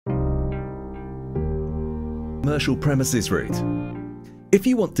Commercial premises route. If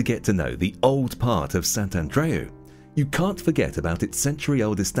you want to get to know the old part of Sant Andreu, you can't forget about its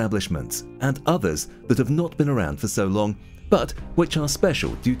century-old establishments and others that have not been around for so long, but which are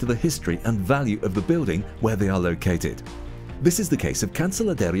special due to the history and value of the building where they are located. This is the case of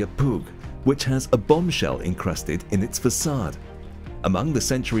Canceladeria Pug, which has a bombshell encrusted in its facade. Among the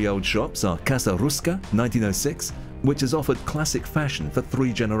century-old shops are Casa Rusca 1906, which has offered classic fashion for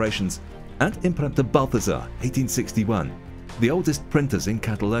 3 generations, and Imprenta Balthazar 1861, the oldest printers in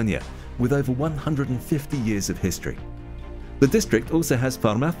Catalonia, with over 150 years of history. The district also has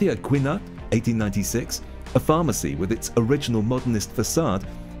Farmacia Cuinart 1896, a pharmacy with its original modernist facade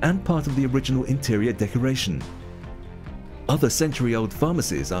and part of the original interior decoration. Other century-old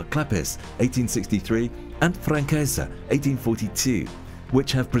pharmacies are Clapes 1863 and Franquesa 1842,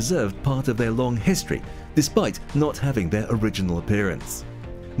 which have preserved part of their long history despite not having their original appearance.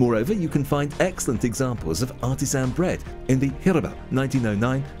 Moreover, you can find excellent examples of artisan bread in the Hirba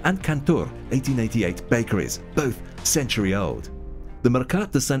 1909 and Cantor 1888 bakeries, both century-old. The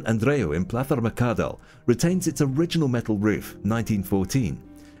Mercat de Sant Andreu in Plaza Mercadal retains its original metal roof 1914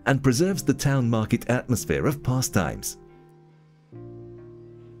 and preserves the town market atmosphere of past times.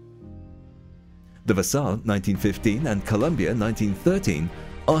 The Vassal 1915 and Columbia 1913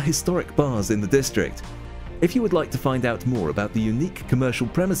 are historic bars in the district. If you would like to find out more about the unique commercial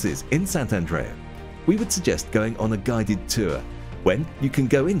premises in Sant Andreu, we would suggest going on a guided tour, when you can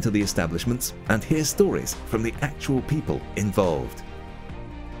go into the establishments and hear stories from the actual people involved.